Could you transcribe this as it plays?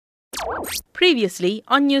Previously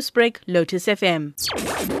on Newsbreak, Lotus FM.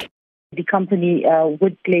 The company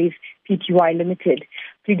Woodglaze Pty Limited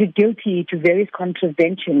pleaded guilty to various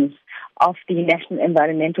contraventions of the National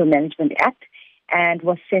Environmental Management Act and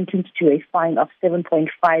was sentenced to a fine of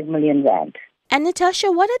 7.5 million rand. And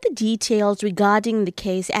Natasha, what are the details regarding the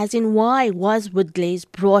case, as in why was Woodglaze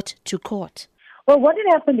brought to court? Well, what had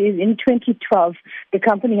happened is in 2012, the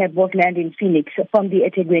company had bought land in Phoenix from the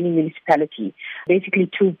eThekwini Municipality, basically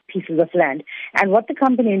 2 pieces of land. And what the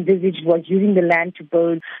company envisaged was using the land to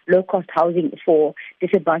build low-cost housing for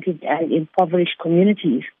disadvantaged and impoverished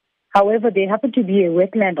communities. However, there happened to be a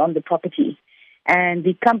wetland on the property, and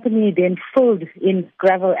the company then filled in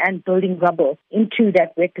gravel and building rubble into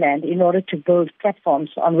that wetland in order to build platforms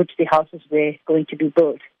on which the houses were going to be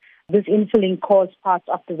built. This infilling caused parts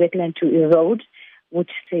of the wetland to erode,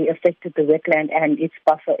 which affected the wetland and its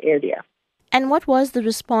buffer area. And what was the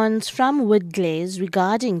response from Woodglaze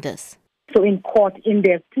regarding this? So in court, in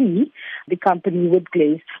their plea, the company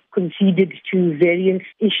Woodglaze conceded to various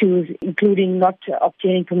issues, including not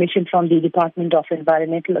obtaining permission from the Department of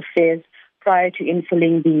Environmental Affairs prior to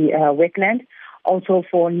infilling the wetland, also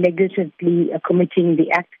for negligently committing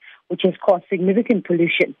the act, which has caused significant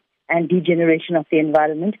pollution and degeneration of the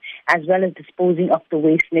environment, as well as disposing of the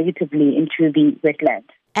waste negatively into the wetland.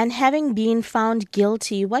 And having been found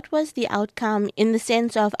guilty, what was the outcome in the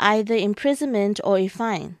sense of either imprisonment or a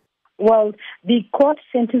fine? Well, the court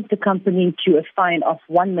sentenced the company to a fine of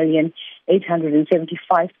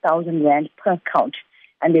 1,875,000 rand per count,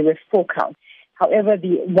 and there were 4 counts. However,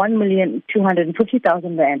 the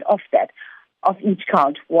 1,250,000 rand of each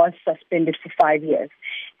count was suspended for 5 years.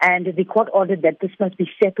 And the court ordered that this must be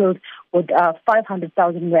settled with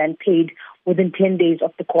 500,000 rand paid within 10 days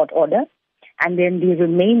of the court order. And then the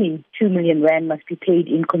remaining 2 million rand must be paid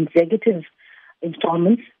in consecutive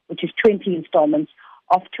installments, which is 20 installments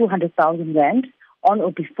of 200,000 rand on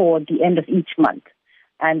or before the end of each month.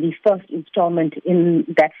 And the first installment in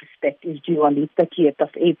that respect is due on the 30th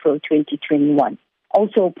of April 2021.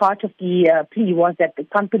 Also, part of the plea was that the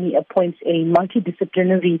company appoints a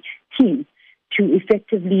multidisciplinary team to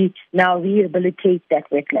effectively now rehabilitate that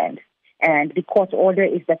wetland. And the court order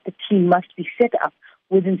is that the team must be set up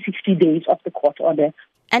within 60 days of the court order.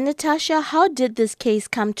 And Natasha, how did this case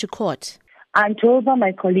come to court? I'm told by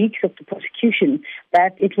my colleagues of the prosecution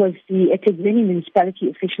that it was the eThekwini municipality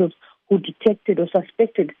officials who detected or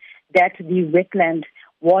suspected that the wetland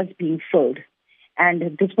was being filled.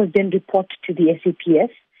 And this was then reported to the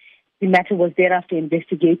SAPS. The matter was thereafter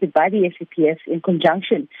investigated by the SAPS in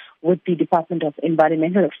conjunction with the Department of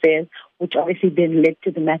Environmental Affairs, which obviously then led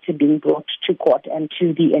to the matter being brought to court and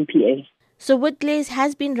to the NPA. So Woodglaze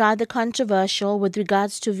has been rather controversial with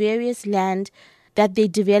regards to various land that they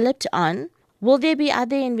developed on. Will there be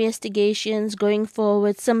other investigations going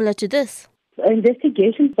forward similar to this?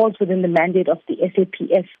 Investigation falls within the mandate of the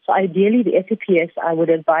SAPS. So ideally, the SAPS, I would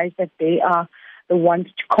advise that they are the ones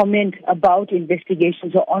to comment about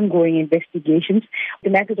investigations or ongoing investigations. The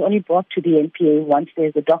matter is only brought to the NPA once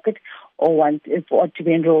there's a docket or once it's ought to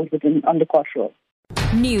be enrolled on the court roll.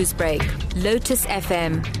 Newsbreak, Lotus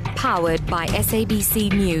FM, powered by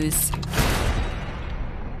SABC News.